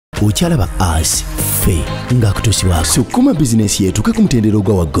okyalaba as fe ng'akutuusibwako. Sukuma bizinesi yeetuuke ku mutendero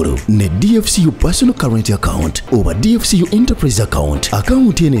gwa waggulu ne DFCU personal current account oba DFCU enterprise account.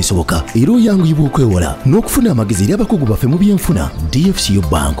 Akawunti eno esoboka era oyanguyibwa okwewola n'okufuna amagezi eri abakugu baffe mu byenfuna. DFCU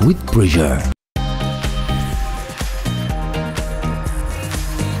Bank with pressure.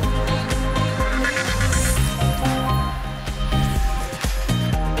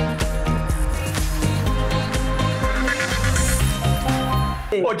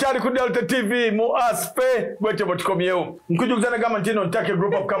 Ochari ku Delta TV mu aspe bwete botikomyewo nkujuguzana gama ntino ntake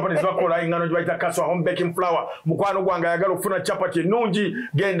group of companies bakola ingano baita kaswa home baking flour mukwano gwanga yagala okufuna chapati nungi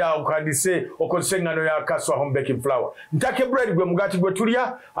genda ukandise okozesa ngano ya kaswa home baking flour ntake bread gwe mugati gwe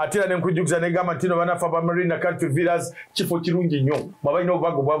tulya atira ne nkujuguzana gama ntino banafa ba Marina Country Villas chifo kirungi nnyo mabaino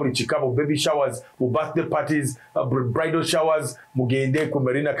bago bwa buli kikabo baby showers mu birthday parties bridal showers mugende ku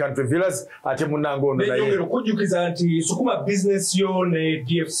Marina Country Villas ate munango ono naye kujukiza anti sukuma business yo ne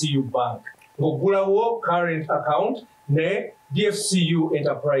DFCU Bank ngogulawo current account ne DFCU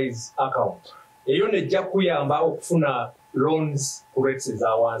enterprise account eyo nejja kuyamba okufuna loans ku rates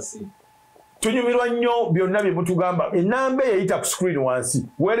za wansi. Tunyumirwa nnyo byonna bye mutugamba enamba eyita ku screen wansi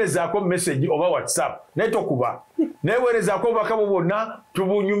weerezaako message oba WhatsApp netokuba neweerezaako obubaka bwonna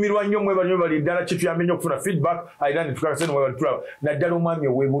tubunyumirwa nnyo mwebali bali ddala kituyambe nnyo okufuna feedback ayina ne tukakase ne mwebali tulaba naddala omwami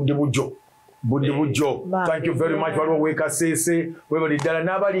ow'ebudde bujjo budde bujjo. Thank you very much waliwo weekasese webali ddala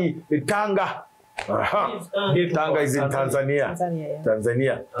n'abali Tanga. Tanga is in Tanzania.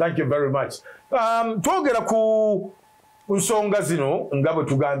 Tanzania. Thank you very much. Twogera ku nsonga zino nga bwe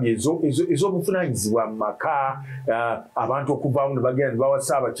tugambye ez'obuvunaanyizibwa mu maka abantu okuvaamu ne bagenda ne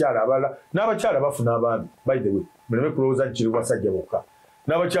bawasa abakyala abalala n'abakyala bafuna abaami by the way muleme kulowooza nti kiri basajja bokka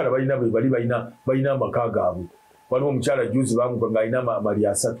n'abakyala balina be bali balina amaka gaabwe. Waliwo omukyala juzi bamuka ng'alina amali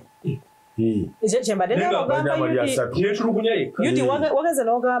 3. Yudi wagaze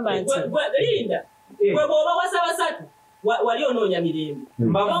n'ogamba nti Linda gwe bw'oba wasaba 3 wali onoonya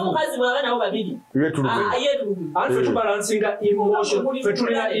mirembe omukazi bw'aba nabo 2 yeetulugunya tubalansinga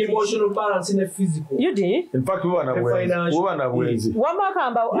fetulina emotional balance ne physical. Yudi in fact uba na bwenzi wamba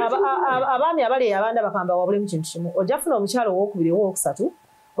akamba abaami abali abanda bakamba wabulemu kintu kimu ojja funa omukyalo owokubiri owokusatu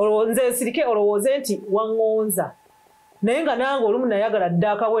nze nsirike olowooze nti waŋŋonza naye nga nange olumu nayagala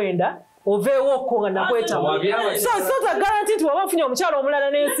dda akawenda oveewo okko nga nakwetamu so ta guarantee nti waba nfunye omukyalo omulala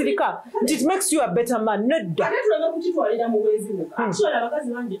n'ensirika nti it makes you a better man nedda ate tuleme kukitwalira mu bwenzi bwokka actually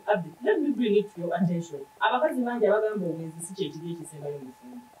abakazi bangi let me bring it to your attention abakazi bangi abagamba obwenzi si kyekiri ekisembayo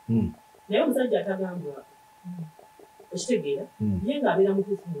mufumbo naye omusajja atagambwa okitegeera ye ng'abeera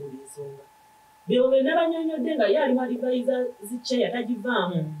mutuufu mu buli nsonga beobe n'abanyonyodde nga ye alimu adivaiza zicceya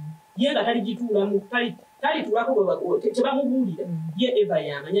tagivaamu ye nga taligituulamu talitulako tebamubuulira ye eva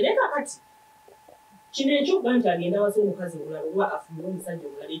yamanya naye kakati kino ekyokuba nti agenda wasa omukazi omulala oba afunire omusajja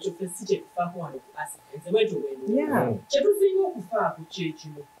omulala ekyo ffe si kyetufaako wano ku asikenze bwetyo bweno kyetusinga okufaako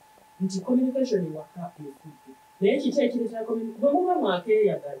kyekino nti communication ewaka efudde naye kiki ekireetera bwe muba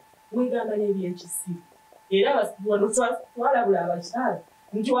mwakeeyagala mwegamba n'ebyekisiru era wano twalabula abakyala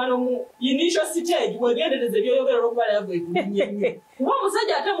nti wano mu initial stage wegendereza ebyoyogera olwokubala yagwe ekulinye nnyo kuba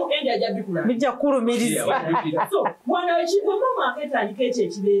omusajja ate mu endi ajja bikulaba bijja kukulumiriza so wano ekigoma mwaketandika ekyo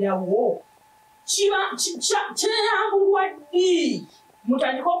ekibeerawo kyeyambulwa ddi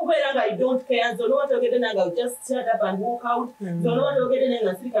mutandika okubeera nga I don't care zona watogedde nanga just shut up and walk out zona watogedde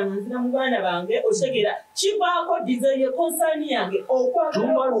nenga nsirika nga nzira mu baana bange otegera kivaako dizayi ekonsani yange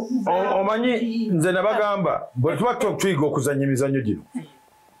okwagala okuva omanyi nze nabagamba bwe tuba tuyiga okuzannya emizannyo gino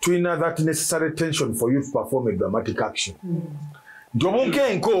tulina that necessary tension for you to perform a dramatic action. Nti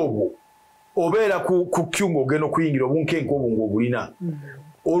obunkenke obwo obeera ku kyungo ogenda okuyingira obunkenke obwo ng'obulina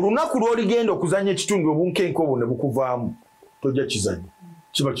olunaku lw'oligenda okuzannya ekitundu obunkenke obwo ne bukuvaamu tojja kizannya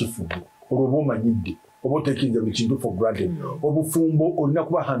kiba kifumbo olwo oba omanyidde oba otekinze buli kintu for granted obufumbo olina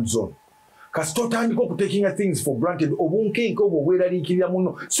kuba hands on kasita otandika okutekinga things for granted obunkenke obwo obweraliikirira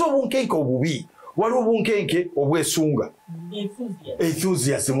muno si obunkenke obubi waliwo obunkenke obwesunga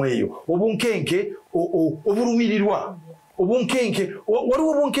enthusiasm eyo obunkenke obulumirirwa obunkenke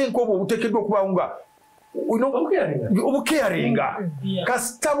waliwo obunkenke obwo obuteekeddwa okubaawo nga obukeyaringa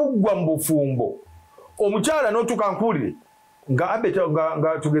kasita buggwa mu bufumbo omukyala n'otuuka nkuwulire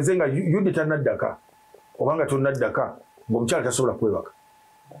nga tugeze nga Yudi tannaddaka obanga tonnaddaka ng'omukyala tasobola kwebaka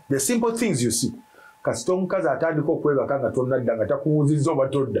the simple things you see kasita omukazi atandika okwebaka nga tonnadda nga takuwuzizza oba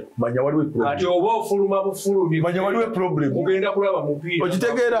todda manya waliwo ati oba ofuluma bufulumi manya waliwo problem ogenda kulaba mupiira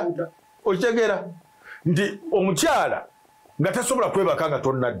okitegeera nti omukyala nga tasobola kwebaka nga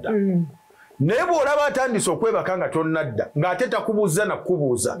tonnadda naye bw'olaba atandise okwebaka nga tonnadda ng'ate takubuuza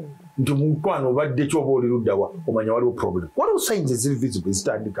nakubuuza nti mukwano obadde ki oba oli luddawa omanya waliwo problem. Waliwo signs eziri visible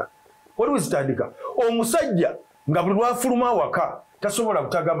ezitandika. Waliwo zitandika. Omusajja nga buli lwafuluma awaka tasobola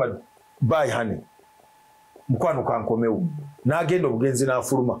kutagamba bye honey mukwano kankomewo n'agenda obugenzi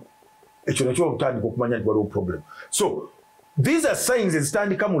n'afuluma. Ekyo nakyo obutandika okumanya nti waliwo problem. So these are signs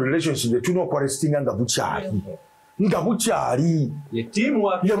ezitandika mu relationship etulina okwarestinga nga bukyali. Nga bukyali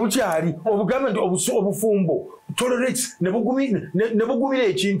bukyali obugambe nti obufumbo tolerates ne bugumira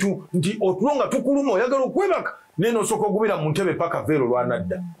ekintu nti otulo nga tukuluma oyagala okwebaka naye n'osooka ogumira mu ntebe paka veero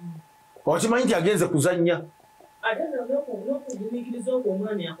lwanadda. Okimanyi nti agenze kuzannya. Ate n'okugumikiriza okwo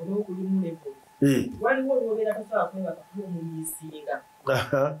omwami ako n'okulimu level. Waliwo olwogera tasobola kwebaka n'omumiisinga.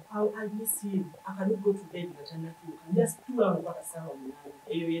 I miss him. I cannot go to bed nga tannatuuka. Just 2 hours mpaka ssaawa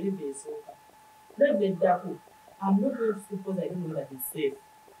 8. Eyo ye level esooka. Level eddako. I'm not going to sleep because I don't know that it's safe.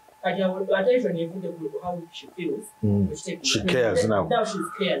 Attention, you put how she feels. She cares now. Now she's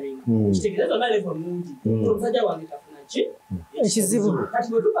caring. She takes that's another level moody. Saja wangetafuna ekizibu.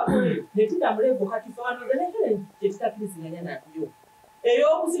 Kati wetuka kule, netuda mlevo kati fano zalekele tekitakilizinganya nayo. Eyo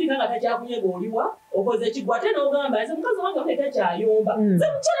okusirika nga takyakunyega oliwa, okoze ekigwa ate n'ogamba nze mukazi wange amuleka kyayomba. Nze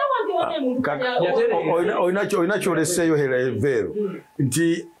mukyala wange muntu olina kyoleseeyo veero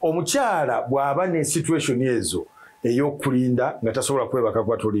nti omukyala bw'aba ne situation ezo ey'okulinda nga tasobola kwebaka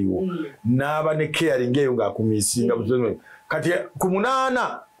kwa toliiwo n'aba ne caring eyo ng'akumiisinga kati ku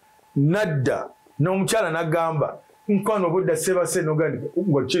 8 nadda n'omukyala n'agamba nkwano budda sebase nogandi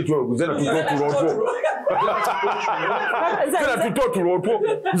ngo kitwo zena tutotulotwo zena tutotulotwo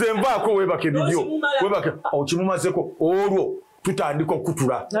nze mvaako webake bidyo webake okimumazeko olwo tutandika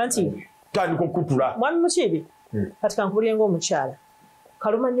okutula tandika okutula mwami mukibi katika nkubulienga omukyala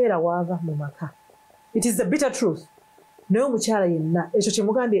kalumanyera waava mu maka. It is the bitter truth. Naye omukyala yenna ekyo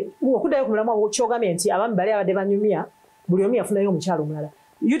kyemugambye okuddayo ku mulamu kyogambye nti abamu bali abadde banyumya buli omu yafunayo omukyala omulala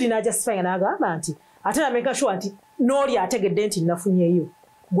yudi n'ajustifyinga n'agamba nti ate nameka sure nti n'oli ategedde nti nafunyeeyo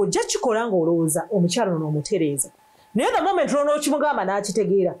bw'ojja kikola ng'olowooza omukyala n'omutereeza naye the moment n'okimugamba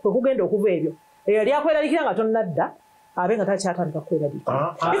n'akitegeera kwe kugenda okuva ebyo eyo yali akweralikira nga tonnadda abe nga takyatandika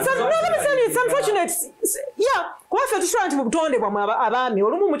kweraliikira. It's unfortunate. Yeah, kuba ffe tusobola nti mu butonde bwammwe abaami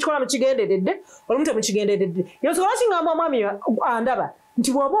olumu mukikola mukigenderedde olumu temukigenderedde. Yosobola kingamba omwami andaba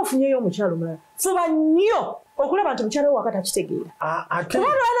nti bw'oba ofunyeeyo omukyala omulala fuba nnyo okulaba nti omukyala we wakati akitegeera. Kuba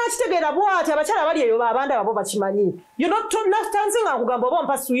lwanaakitegeera bw'ati abakyala bali eyo abandaba bo bakimanyi. Tansinga nkugamba oba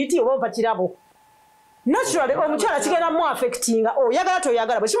ompa swiiti oba ompa kirabo. Naturally omukyala kigenda mu affectinga oyagala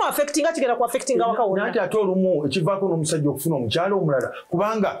toyagala bwe kimu affectinga kigenda ku affectinga wakawona. Nati ate olumu ekivaako n'omusajja okufuna omukyala omulala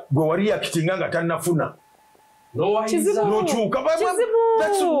kubanga gwe wali akitinga nga tannafuna. N'okyuka.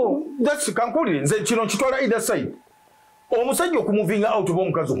 That's kankuulire nze kino nkitwala either side. Omusajja okumuvinga out oba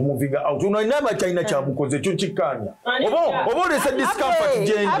omukazi okumuvinga out onainaba talina kyamukoze ekyo kikkaanya oba olesa discomfort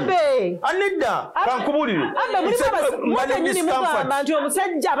gyendi anedda kankubulire nti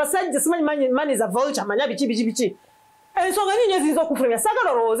omusajja abasajja simanyi money is a vulture manya biki ensonga nyinyi eziyinza okufulumya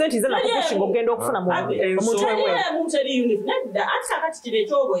saagala olowooze nti nze nakupushinga okugenda okufuna omuntu eri unit nedda ate akati kino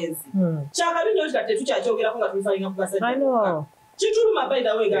ekyobwenzi kyakabi nnyo kika tetukyakyogeraku nga tulifalinga ku basajja kituluma by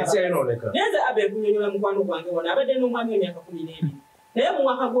the way neze abe kunyonyola mukwano gwange wona abadde n'omwami w'emyaka 12 naye mu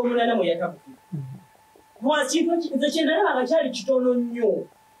mwaka gw'omulala mwe yatabukira kintu nze kyendalaba nga kyali kitono nnyo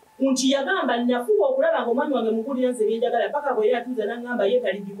nti yagamba nafuba okulaba ng'omwami wange mukulira nze byenjagala paka bwe yatuuza n'aŋŋamba ye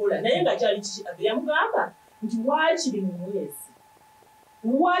talibikola naye nga kyali yamugamba nti waakiri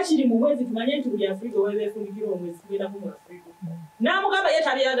mu mwezi tumanye nti buli Afrika webeefumikira omwezi tugendako mu Afrika n'amugamba ye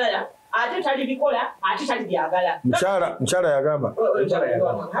tabyagala ate talibikola ate talibyagala mukyala yagamba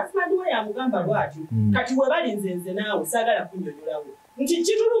husband we yamugamba bw'atyo kati we balinze naawe saagala kunnyonnyolawo nti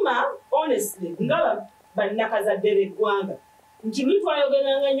kituluma honestly nga bannakazadde b'eggwanga nti luli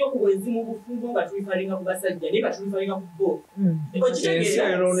twayogeranga nnyo ku bwenzi mu bufumbo nga tulifalinga ku basajja naye nga tulifalinga ku bo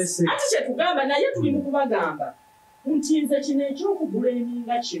okitegeera ate kyetugamba naye tuli mu kubagamba nti nze kino ekyokugula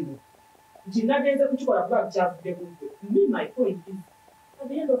eminga kino nti nagenze kukikola kuba kyavudde ku me my point is at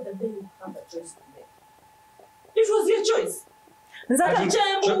the end of the day you have a choice to make. It was your choice.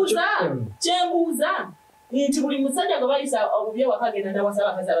 Kyembuuza nti buli musajja gwe bayisa obubi wakagenda n'awasa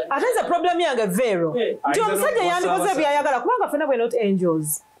abakazi abali ate nze problem yange veero nti omusajja yandikoze byayagala kubanga ffena bwe not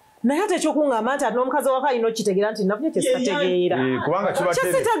angels naye ate ekyokuŋŋamba nti ate n'omukazi waka alina okitegeera nti nafunye kyesitategeera kubanga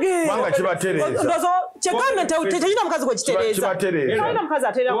kibatereeza kyekambe tekirina mukazi gwe kitereeza alina mukazi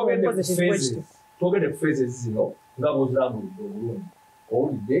ateera kukoze kintu twogedde ku phase zino nga bw'ozirambulidde obulungi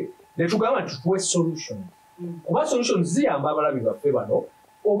owulidde ne tugamba nti tuwe solution kuba solutions ziyamba abalabi baffe bano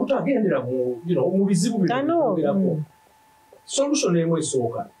obutagendera mu bizibu bino byogerako solution emu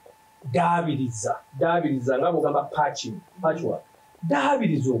esooka daabiriza nga bwogamba patchwork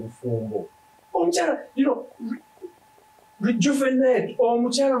daabiriza obufumbo omukyala rejuvenate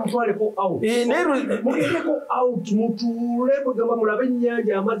omukyala mutwaleko out mugendeko out mutuule bwegamba mulabe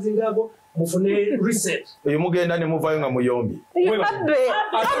ennyanja amazzi ngaago mufune reset eyo mugenda ne muvayo nga muyombi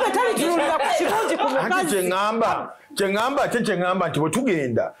kyeŋŋamba nti bwe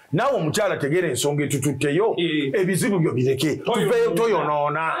tugenda naawe omukyala tegeera ensonga etututteyo ebizibu byo bireke tuveeyo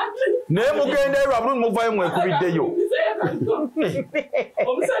toyonoona naye mugenda erwa bulungi muvayo mwekubiddeyo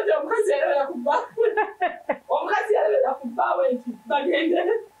omukazi yalabera ku bbaawe nti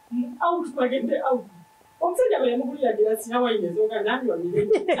bagende out omusajja bwe yamugulira girasi yawayina ensonga nandi wamire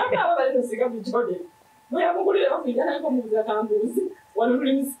nabaaba balino siga bujode bwe yamugulira bakuiganako mubuza kambuuzi wano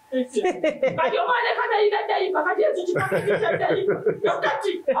tuli musitation kati omwana katalina dayipa kati ekyo kipaketi kya dayipa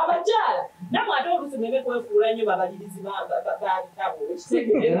yokati abakyala namwe ate oluusi mwebe kwefuula nnyo babalirizi babitabo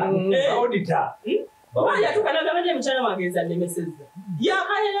ekitegeera auditor yatukanagabanye mukyala wange ezannemesezza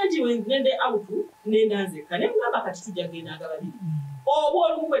yakalera nti wengende autu nendanzeka ne mugamba kati tujja genda nga babiri oba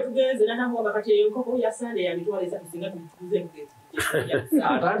olumu bwe tugenze nanamuwaba kati eyo nkoko ya sande yamitwala esatu singa tutuze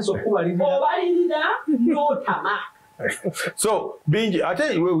obalirira n'otama so bingi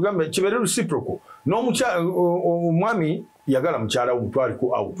ate wegambe kibeere reciprocal omwami yagala mukyala omutwali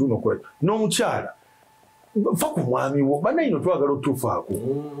ku autu nokola n'omukyala fa ku mwami wo banaino twagala otufaako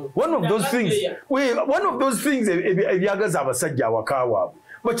one of those things ebyagaza abasajja awaka waabwe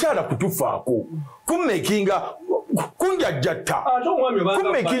bakyala kutufaako kumakinga kunjajjatta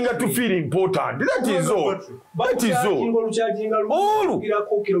kumakinga to feel important that is all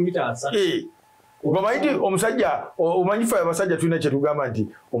bamanyi omusajja omanyifa abasajja tulina kyetugamba nti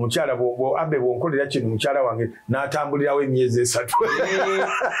omukyala abe bwonkolera kino mukyala wange n'atambulirawo emyezi 3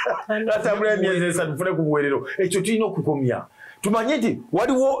 n'atambulirawo emyezi 3 fune ku buwerero ekyo tulina okukomya tumanye nti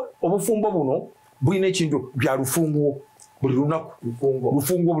waliwo obufumbo buno bulina ekintu bya lufunguo buli lunaku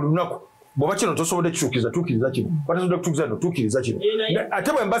buli lunaku bw'oba kino tosobodde kituukiriza tuukiriza kino batasobodde kutuukiriza no tuukiriza kino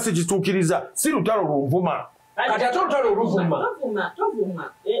ate bwe mba sikituukiriza si lutalo lunvuma kati ate olutalo oluvuma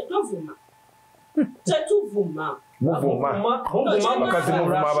tovuma tetuvuma bakazi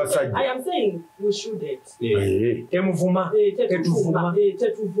muvuma abasajja I am saying we shouldn't temuvuma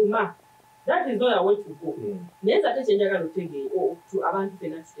tetuvuma that is not a way to go naye ate kyenjagala otegeere abantu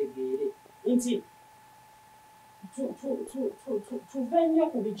fena tutegeere nti tuve nnyo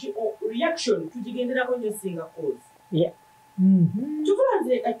ku biki reaction tugigenderako nnyo singa cause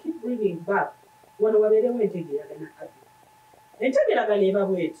tuvulanze I keep bringing back wano wabeerewo entegeeragana entegeeragana eba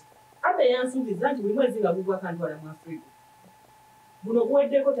bweti ate yansuubiza nti buli mwezi nga gugwa kantwala mu Afrika buno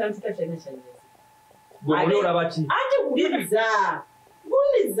guweddeko tantuta kyana kyanyeze ate guliriza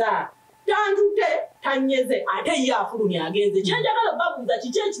tantute tanyeze ate ye afulumya agenze kyenjagala babuuza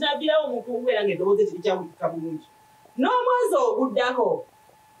kiki ekinaviirawo omuntu okubeera ng'eddoboozi kiri kyawulika bulungi n'omwezi oguddako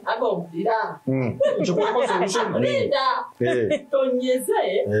ag'ompulira linda tonyeze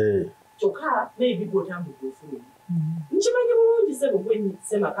kyokka maybe gw'otambudde ofulumya nkimanyi bulungi sebo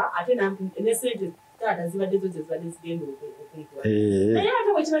gwensemaka ate ne sente taata zibadde zo zezibadde zigenda okunkula naye ate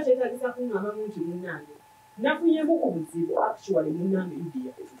bwe kiba kyetagisa kuŋŋamamu nti munnange nafunyemu ku buzibu actually munnange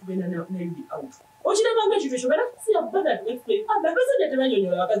yudiya tugenda na yudi out okirabanga ekintu ekyo bera kusiya bada to explain abasajja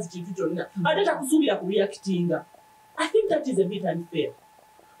tebanyonyola bakazi kintu kyonna ate takusuubira ku reactinga I think that is a bit unfair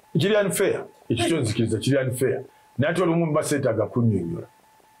kiri unfair ekikyonzikiriza kiri unfair naye ate olumu baseetaaga kunnyonnyola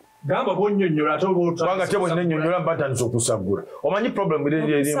gamba bonyonyola ate kubanga te bonna ennyonnyola mbatandisa okusagula omanyi problem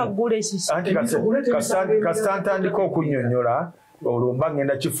kasitantandika okunnyonnyola olwo mba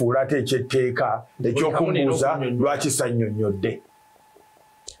ngenda kifuula ate ekyetteeka ekyokumbuuza lwaki sannyonnyodde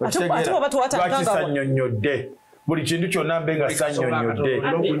lwaki sannyonnyodde buli kintu kyonna mbe nga sannyonnyodde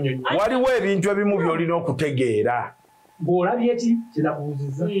waliwo ebintu ebimu by'olina okutegeera ng'olabye ki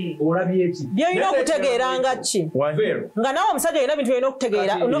kyenakubuuziza olabye ki byolina okutegeera nga ki nga nawe omusajja olina bintu byolina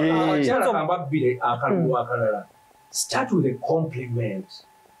okutegeera kyalakambabbire akalulu akalala start with a compliment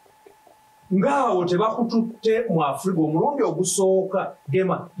ngaawo tebakututte mu Afrika omulundi ogusooka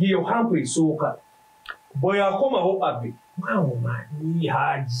gema yeyo hampu esooka bwe yakomawo abbe ngaawo manyi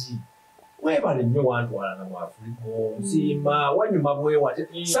haji webale nnyo wantwalana mu Afrika onsiima wanyuma bwewate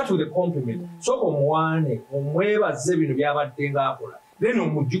start with a compliment sooka omuwaane omwebaze bino byabadde ng'akola then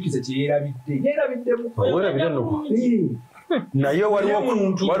omujjukize kyeyerabiddemu naye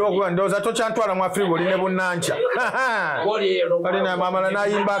waliwo ndowooza tokyantwala mu Afrika oli ne bunnanca olina mamala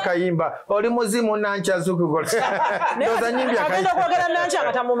n'ayimba akayimba oli muzimu nanca ndowooza nyimbi agenda okwogera nanca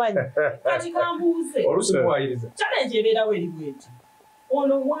nga tamumanyi kati kambuuze oluusi muwayiriza challenge ebeerawo eri bweti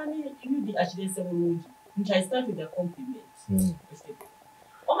ono omwami yudi akireese bulungi nti I start with a compliment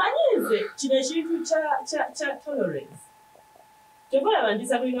omanyize kino ekintu kya tolerance tekolaba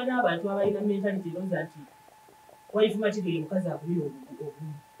ndisabulina n'abantu abalina mentality eroza nti wife material mukazi akubira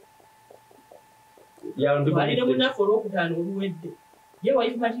obumu walire munafu olwokutaano oluwedde ye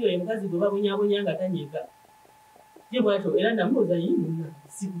wife material mukazi gwe babonyabonya nga tanyega ye bwato era namuloza yimuna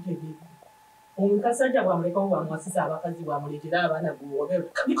sikutegeeza omukasajja bwamulekawo bwamwasisa abakazi bwamuleetera abaana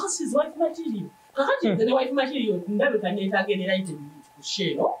because his wife material kakati ne wife material ndabika neetaaga eneraite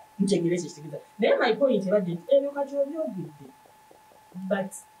kusheeno ntegere ekyekitegeza naye my point ebadde nti ebyo kati obyogedde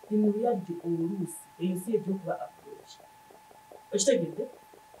but in reality oluusi eyo si ebyokuba approach okitegedde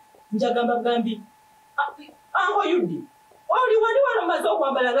njagamba bugambi anko yuddi oli wali walomaze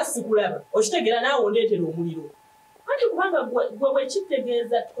okwambala nga sikulaba okitegera naawe ondeetera omuliro anti kubanga gwe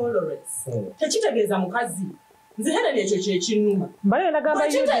bwekitegeeza tolerance tekitegeeza mukazi nze hera nekyo kyekinnuma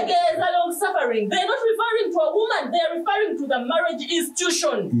kitegeeza long suffering. They're not referring to a woman, they're referring to the marriage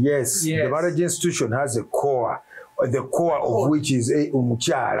institution. Yes, the marriage institution has a core, the core of which is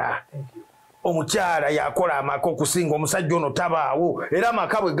omukyala. Omukyala yakola amaka okusinga omusajja ono tabaawo era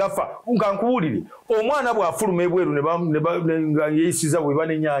amaka bwe gafa nga nkubuulire omwana bw'afuluma ebweru nga yeeyisiza bwe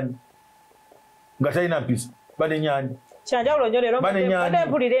banenyanyi nga talina mpisa banenyanyi kyanjawulo nnyo leero banenya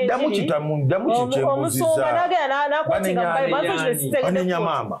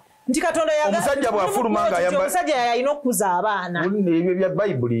maama nti katonda omusajja bw'afuluma omusajja yalina okukuza abaana ebyo bya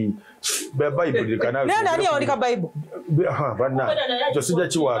bayibuli nani yawandika bayibuli ekyo sijja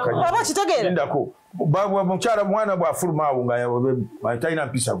kiwaakanya oba kitegeera mukyala mwana bw'afuluma awo nga talina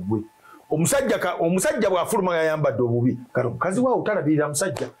mpisa gwe omusajja bw'afuluma nga yayambadde obubi kale omukazi waawo talabirira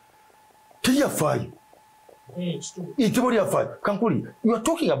musajja teyafaayo Kankuli, you are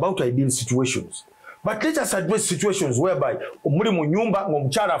talking about ideal situations. But let us address situations whereby omuli mu nyumba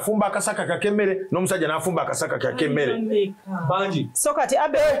ng'omukyala afumba akasaka kakemmere n'omusajja n'afumba akasaka kakemmere. Banji. So kati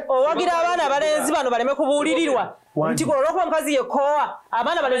abe owagira abaana abalenzi bano baleme kubuulirirwa. Nti olw'okuba omukazi yekoowa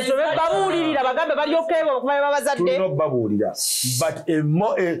abaana balenzi babuulirira bagambe balyokeebwa okuva babazadde. Tulina babuulira. But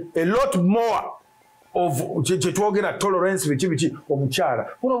a lot more of kyetwogera tolerance biki omukyala.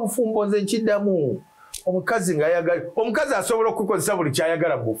 Kuno obufumbo nze nkiddamu. Omukazi ng'ayagala omukazi asobola okukozesa buli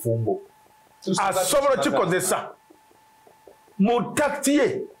kyayagala mu bufumbo asobola kikozesa mu takiti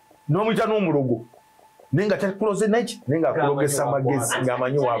ye n'omuyita n'omulogo naye nga takuloze naki naye ng'akulogesa amagezi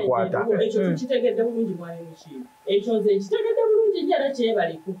ng'amanyi waakwata ekyo kitegedde bulungi mwami mukiibi ekyo nze kitegedde bulungi njala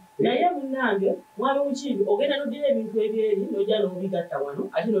kyebaliku naye munnange mwami mukiibi ogenda n'oddira ebintu ebyeri n'ojja n'obigatta wano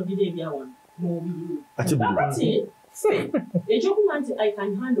ate n'oddira ebya wano n'obirimu kati ekyokuba nti I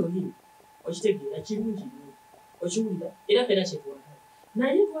can handle him okitegeera kirungi nnyo okiwulira era fena kyetwagala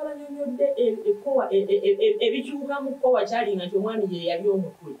naye twabanyonyodde ekowa ebikyuka mu kkowa kyalinga nti omwami ye yali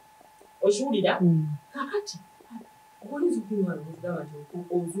omukwe okiwulira kakati oyinza okunywana okugamba nti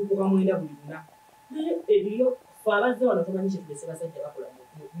ozuukuka mwenda buli lunaku naye ebiryo fe abazze wano tomanyi kyetugese basajja bakola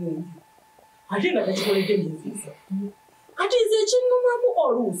mu nju ate nga takikoledde myezi kati nze ekinnumamu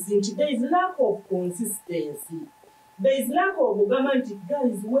oluusi nti there is lack of consistency. There is lack of government.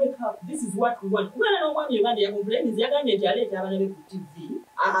 Guys, wake up. This is what we want. When I know one you want to complain, you are going to let them TV.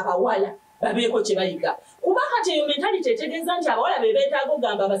 Abawala babeko chebayiga. Kubaka che mentality tegenza nti abawala bebeta go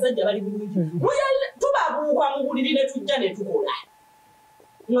gamba basajja bali bulungi. Muya tubabuuka mu buliri ne tujja ne tukola.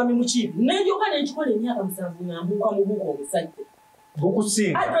 Mwami mukibi. Nejo kana nchikole emyaka 7 ngambuka mu buko omusajja.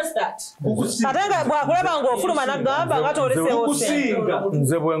 Bukusinga. Address that. Bukusinga. Atenga bwakulaba ng'ofuluma nagamba nga tolese wose.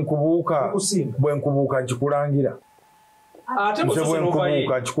 Nze bwenkubuuka nkikulangira. Ate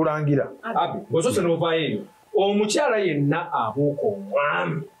bwenkubuuka nkikulangira. Abi, bw'osose n'ovaayo. Omukyala yenna abuuka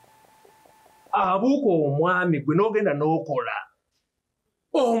omwami. Abuuka omwami gwe n'ogenda n'okola.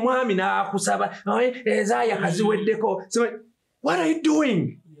 Omwami n'akusaba, ezaaya kaziweddeko. What are you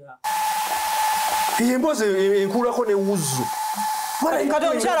doing? Emboozi enkuulako ne wuzu. Kati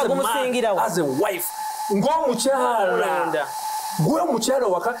omukyala gumusingirawo. As a wife. Ng'omukyala. Gwe omukyala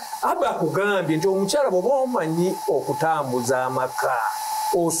waka aba akugambye nti omukyala bw'oba omanyi okutambuza amaka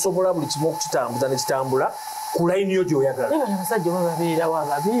osobola buli kimu okukitambuza ne kitambula ku layini yo gy'oyagala. Abasajja bababeerawo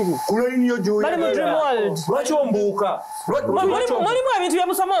ababiri. Ku layini yo gy'oyagala. Lwaki ombuuka? Mulimu ebintu bye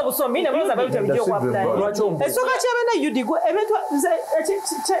musoma obusomi ne mulowooza babita bijja okwappulaya. Ekisooka ky'abeena Yudi ebintu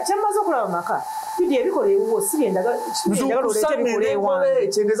kyemmaze okulaba mu maka. Yudi ebikola ewuwo sigenda oleete ebikola ewange.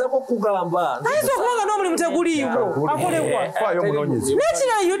 Kyengezaako okugamba. Ayinza okubanga n'omulimu teguliiwo akolebwa.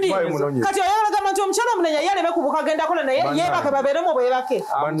 Nekina Yudi kati oyagala gamba nti omukyala omunenya ye aleme kubuka agenda akola naye yeebake babeeremu bwebake.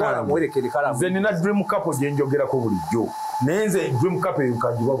 Nze nina dream couple gye njogerako bulijjo naye nze dream couple eyo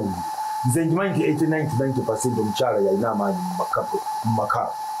kanjiba buli nze njimanyi nti 80-90% omukyala yalina amaanyi mu maka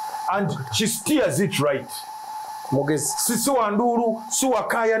and she steers it right si wanduulu si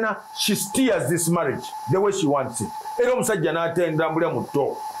wakayana. She steers this marriage the way she wants it. Era omusajja n'atenda mbulya mu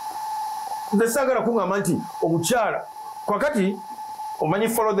tto. Nze saagala kuŋŋamba nti omukyala kwakati omanyi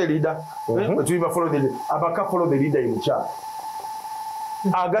follow the leader. Tuyiba follow the leader. Abaka follow the leader y'omukyala.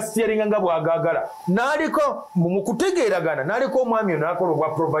 Agasitieringa nga bw'agaagala. N'aliko mu kutegeeragana n'aliko omwami ono n'akola obwa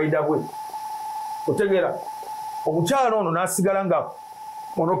provider bwe. Otegeera omukyala ono n'asigala nga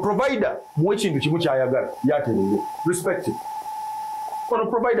ono provider muwe ekintu kimu ky'ayagala yaterere respect ono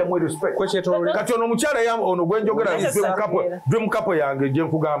provider muwe respect kati ono omukyala ono gwenjogera dwe mukapo yange gye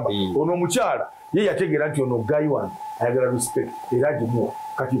nkugamba ono omukyala ye yategeera nti ono guy wange ayagala respect era agimuwa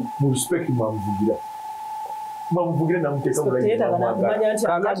kati mu respect mwamuvugira namuteeka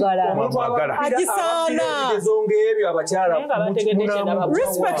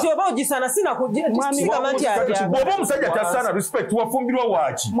respect oba ogisaana sinakugamba nti bw'oba omusajja tasaana respect wafumbirwa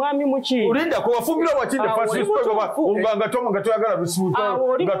waki olindako wafumbirwa waki the first respect nga toyagala respect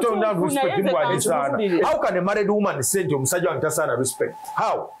bwagisaana how can a married woman say nti omusajja wange tasaana respect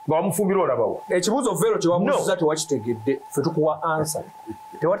how nga wamufumbirwa olabawa ekibuuzo vero kyewamuuza tewakitegedde fe tukuwa answer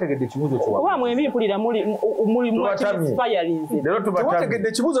tewategedde ekibuuzo kyewamuempulira tewategedde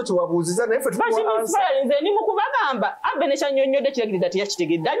ekibuuzo kyewabuuziza naye fe ni mukubagamba abe nekyanyonyodde kiragiriza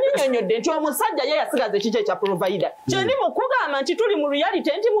teyakitegedde annyonnyonnyodde nti omusajja ye yasigaza ekiki ekya provider kyeni mukugamba nti tuli mu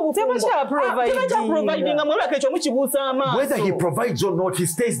reality nti mu bufumbo mwolako ekyo mukibuusa amaaso whether he provides or not he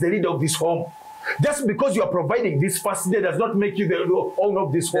stays the leader of this home. Just because you are providing this first day does not make you the owner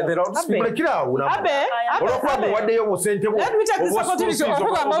of this home. Let me take this opportunity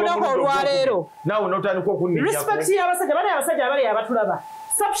respect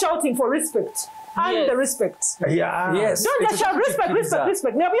stop shouting for respect. Earn the respect. Yes. Don't just shout respect.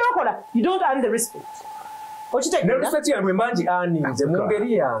 You don't earn the respect. Respect yange mangi aninze mu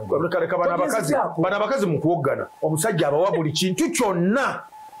ngeri yange. Bana abakazi mu kuwoggana omusajja abawa buli kintu kyonna.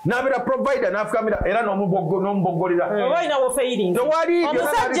 Nabira provider nafukamira era n'omuboggolera. Oba ina wo failing.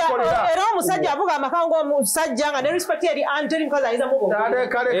 Omusajja era omusajja avuga amakango omusajja nga ne respect eri anteri because ayinza muboggolera.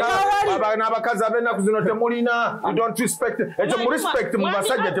 Kale n'abakazi ab'ennaku zino temulina. You don't respect. Ekyo mu respect mu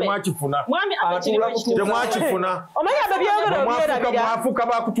basajja temwakifuna. Temwakifuna. Omanyi ababyogera obyerabira. Mwafuka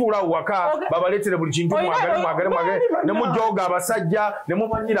bakutuula waka babaleetere buli kintu mwagale. Ne mujooga abasajja ne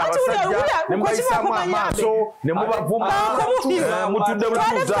mumanyira abasajja ne mubayisaamu amaaso ne mubavuma. Mutudde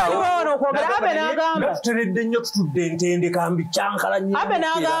Abe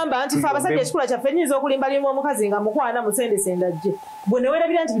n'agamba nti fe abasajja ekikula kyaffe nnyinza okulimbalimba omukazi nga mukwana musendesenda ajje bwe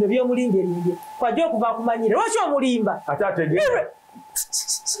newerabira nti bino byomulimbye kwajja okuva akumanyire lwaki omulimba ate ategeera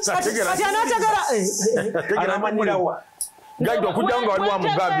anamanirawa gajja okujjawo nga waliwo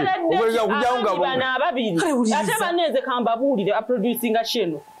amugambi okujjawo nga bana ababiri ate baneze kambabuulire aproducinga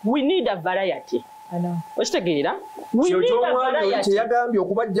sheno we need a variety okitegeera kyeyagambye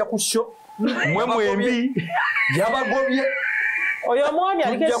okubajja ku sho mwe mwembi yabagobye oyo omwami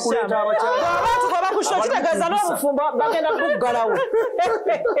aliko ekisamba abatugoba ku sho kitegeeza n'obufumbo bagenda buggalawo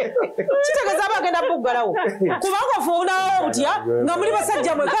kitegeeza bagenda buggalawo kubanga ofuunawo butya nga muli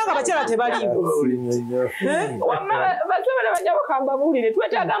basajja mweka nga bakyala tebaliiwo batwebale bajja bakamba buulire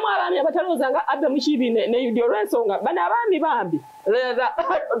twetagamu abaami abatalooza nga abbe mukibi ne yudio olw'ensonga bano abaami bambi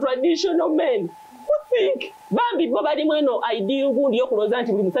traditional men think bambi bo bali mweno ideal gundi yokulooza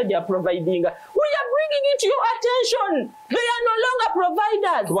nti buli musajja providing. We are bringing it to your attention. They are no longer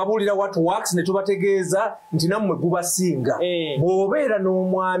providers. Tubabuulira what works ne tubategeeza nti nammwe gubasinga bw'obeera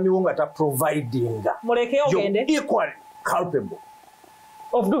n'omwami wo nga ta providing muleke ogende equally culpable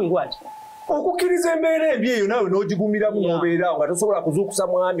of doing what? Okukkiriza embeera embi eyo naawe n'ogigumiramu n'obeera nga tosobola kuzuukusa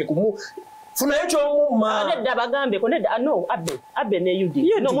mwami funayo ky'omumma nedda bagambeko nedda no abbe ne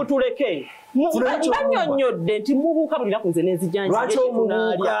yudi no mutuleke banyonyodde nti mubuuka buli naku nze n'enzijanja lwaki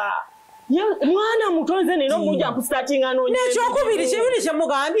omubuuka mwana mutonze nino mujja kustartinga no nekyokubiri kibiri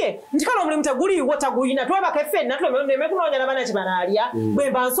kyemugambye nti kale omulimu teguliiwo taguyina twebaka ffenna tuleme kunoonya nabana ki banaalya bwe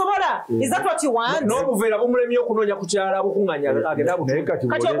mba nsobola is that what you want n'obuveera bumulemye okunoonya ku kyala bukuŋŋanya agenda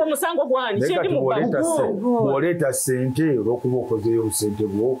kati ogwo omusango gwani kyendi bw'oleeta ssente olw'okuba okozeyo obusente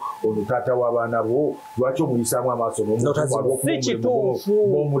bwo ono taata w'abaana bo lwaki omuyisaamu amaaso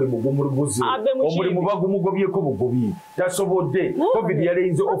n'omulimu gumulibuze omulimu bagumugobyeko bugobi tasobodde covid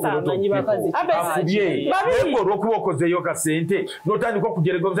yaleyinze ofuloto afubye naye olw'okuba okozeeyo kasente n'otandika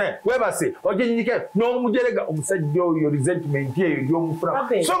okujeregoza webase ojenyike n'omujerega omusajja oyo resentment eyo gy'omufuna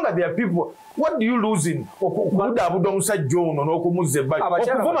so nga there are people what do you lose in okubudaabuda omusajja ono n'okumuzza ebbali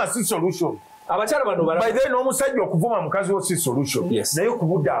okuvuma si solution abakyala bano by then n'omusajja okuvuma mukazi wo si solution naye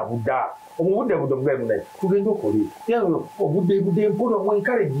okubudaabuda omubuddebude omugaye munaye tugende okole obuddebude mpola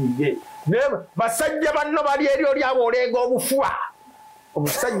omwenkareginge basajja banno bali eryo lyabo oleega obufuba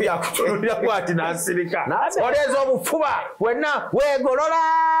omusajja akutunulira bwati n'asirika oleeza obufuba wenna weegolola.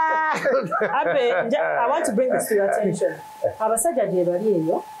 I want to bring this to your attention. Abasajja gye bali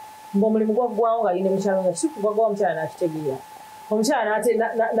eyo ng'omulimu gwaggwawo nga yine mukyalo nga kituufu gwaggwawo omukyala n'akitegeera omukyala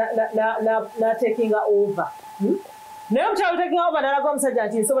n'atekinga over naye omukyala takinga over n'alaga omusajja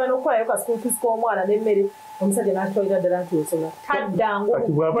nti nsobola n'okukolayo ka school fees k'omwana n'emmere omusajja n'akitwalira ddala nti osobola taddangu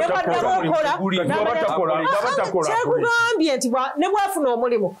kyekugambye nti ne bwafuna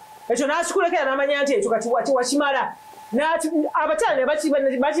omulimu ekyo n'akikulekera n'amanya nti ekyo kati wakimala abakyala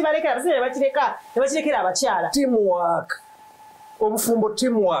bakibalekera abasajja nebakirekera abakyala. Teamwork. Obufumbo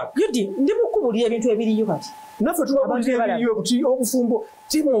teamwork. Yudi ndi mukubulira ebintu ebiriyo kati. Naffe tubabulira ebiriyo kuti obufumbo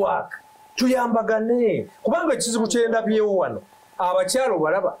teamwork. Tuyambagane. Kubanga ekizibu kyendabyewo wano. Abakyalo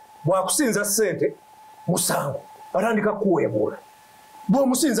balaba bwakusinza ssente musango. Batandika kuweebula.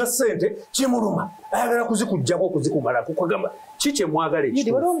 Bw'omusinza ssente kimuluma. Ayagala kuzikugyako kuzikumala kukagamba kiki mwagala ekyo.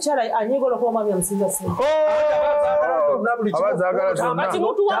 Yudi waliwo omukyala anyigola kuba omwami amusinza ssente. Kati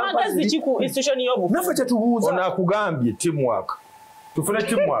muntu w'amagezi ki ku institution y'obufuzi? Naffe kyetubuuza. Ono akugambye teamwork. Tufune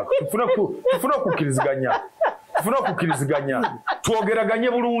teamwork. Tufune okukkiriziganya. Twogeraganye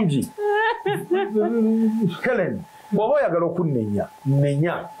bulungi. Helen, bw'oba oyagala okunnenya,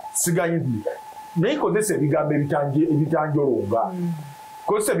 nnenya siganye naye kozesa ebigambo ebitanjolonga.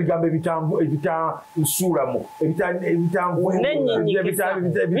 Kozesa ebigambo ebitansuulamu,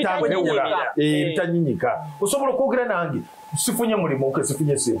 ebitanyinyika. Osobola okwogera nange sifunye mulimu ke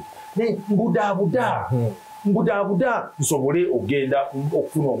sifunye sente. Naye mbudaabuda nsobole ogenda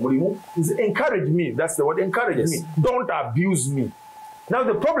okufuna omulimu. Encourage me, that's the word, encourage me. Don't abuse me. Now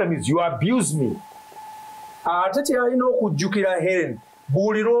the problem is you abuse me. Ate kyalina okujjukira Helen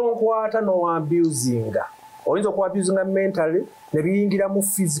buulira onkwata n'owabusinga. Oyinza okuwabusinga mentally ne biyingira mu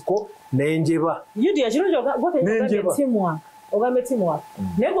physical n'enjeba. Yudi ekirungi ogambe teamwork.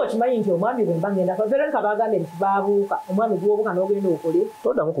 Naye gwokimanyi nti omwami bwe mba ngenda Veronica bagambye nti baabuuka omwami gwobuuka n'ogenda okole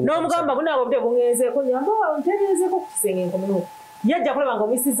n'omugamba bunaabo obudde bungenzeeko nyamba ntereezeeko ku kisenge nkomewo yajja kulaba nga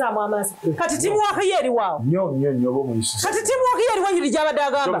omuyisizaamu amaaso kati teamwork ye eri waawo nnyo oba omuyisiza kati teamwork ye eri wanyiri gy'abadde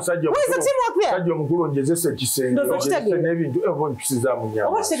agamba weza teamwork ye sajja omukulu njezesa ekisenge n'ebintu oba nkisizaamu nyamba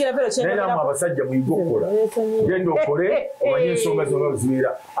oba kitegeera Vero naye abasajja muyiga okukola genda okole omanye ensonga zonna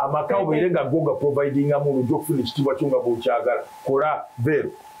zibeera amaka obeere nga go ga providingamu olujja okufuna ekitiibwa kyo nga bw'okyagala kola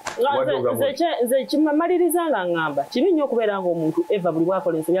Vero. Nze kimamaliriza nga ngamba kibi nnyo okubeera ng'omuntu eva buli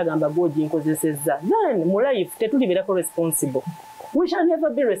bwakola ensobi agamba gwogi nkozesezza. Then mu life tetulibeerako responsible. We shall never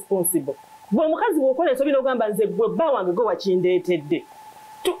be responsible. Bwe omukazi bw'okola ensobi n'ogamba nze gwe bba wange gwe wakindeetedde.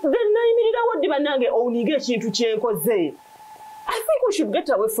 Then nayimirirawo ddi bannange owuniga ekintu kyenkoze. I think we should get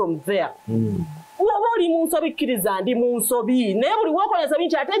away from there. Oba oli mu nsobi kkiriza ndi mu nsobi naye buli bw'okola ensobi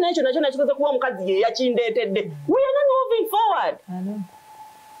nti ate n'ekyo nakyo nakikoze kuba omukazi ye yakindeetedde. We are not moving forward.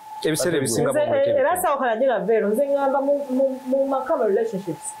 Ebiseera ebisinga era sawukana nnyo na Vero nze ngamba mu maka mu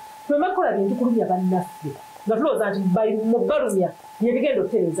relationships twemakola bintu kulumya bannaffe nga tulowooza nti mu balumya yebigenda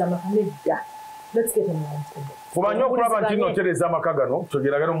okutereeza amaka nedda. Let's get him right. Fuba nnyo okulaba nti notereeza amaka gano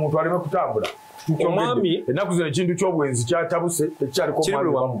kyogeragana omuntu aleme kutambula. Omwami ennaku zino ekintu ky'obwenzi kyatabuse ekyaliko omwami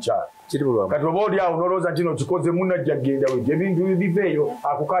oba mukyala. Kati oba oli awo n'olowooza nti nokikoze munnajja genda wejja ebintu biveeyo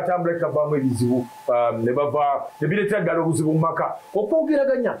akukatambula kitavaamu ebizibu ne bava ne bireetera ddala obuzibu mu maka.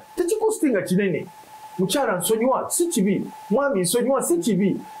 Okwogeraganya tekikositinga kinene. Mukyala nsonyiwa si kibi, mwami nsonyiwa si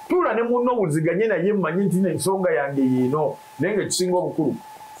kibi. Tuula ne munno owuliziganye naye mmanyi nti n'ensonga yange yeeno naye ng'ekisinga obukulu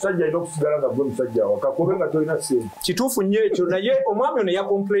sajja alina okusigala nga gwe musajja waka kobe nga tolina ssente. Kituufu nnyo ekyo naye omwami ono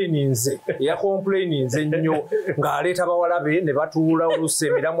yakomplaininze nnyo ng'aleeta bawala be ne batuula oluusi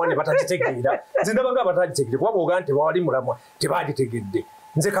emiramwa ne batagitegeera. Nze ndaba nga batagitegedde kuba bw'ogamba nti bawali mulamwa tebagitegedde.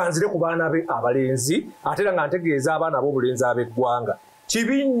 Nze kanzire ku baana be abalenzi ate era nga ntegeeza abaana ab'obulenzi ab'eggwanga.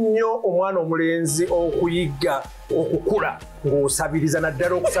 Kibi nnyo omwana omulenzi okuyiga okukula ng'osabiriza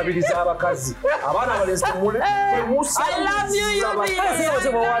naddala okusabiriza abakazi. Abaana abalenzi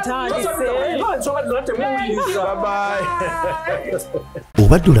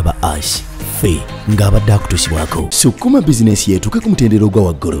obadde olaba Ash ffe ng'abadde akutuusibwako. Sukuma bizinesi yeetuuke ku mutendera ogwa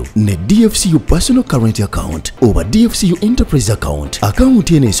waggulu ne DFCU personal current account oba DFCU enterprise account.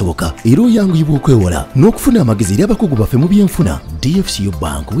 Akawunti eno esoboka era oyanguyibwa okwewola n'okufuna amagezi eri abakugu baffe mu byenfuna. DFCU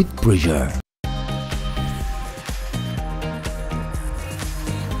Bank with pressure.